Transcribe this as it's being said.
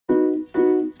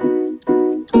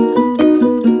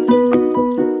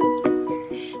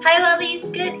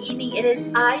it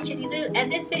is I, Jenny Lou,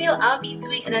 and this video I'll be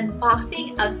doing an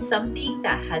unboxing of something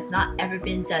that has not ever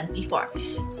been done before.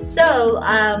 So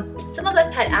some of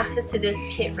us had access to this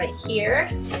kit right here.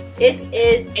 It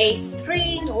is a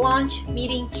spring launch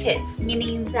meeting kit,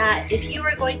 meaning that if you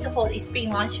were going to hold a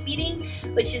spring launch meeting,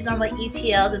 which is normally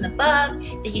ETLs and above,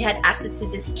 then you had access to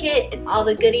this kit and all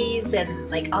the goodies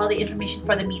and like all the information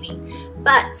for the meeting.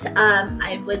 But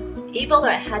I was able, or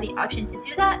I had the option to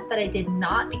do that, but I did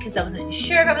not because I wasn't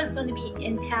sure if I was going to be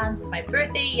in town for my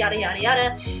birthday, yada yada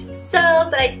yada. So,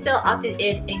 but I still opted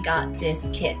in and got this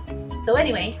kit. So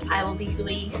anyway, I will be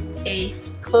doing a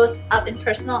close up and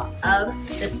personal of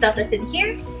the stuff that's in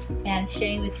here and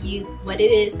sharing with you what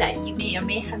it is that you may or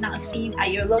may have not seen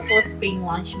at your local spring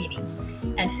launch meeting.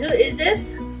 And who is this?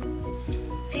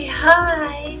 Say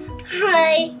hi.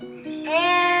 Hi.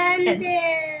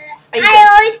 And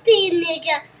I always be a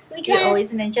ninja because you're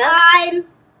always a ninja? I'm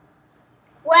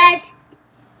red.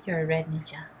 You're a red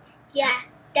ninja. Yeah,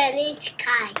 the ninja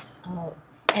guy. Oh,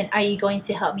 and are you going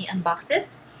to help me unbox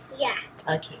this? Yeah.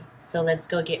 Okay, so let's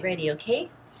go get ready, okay?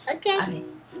 Okay. Alright.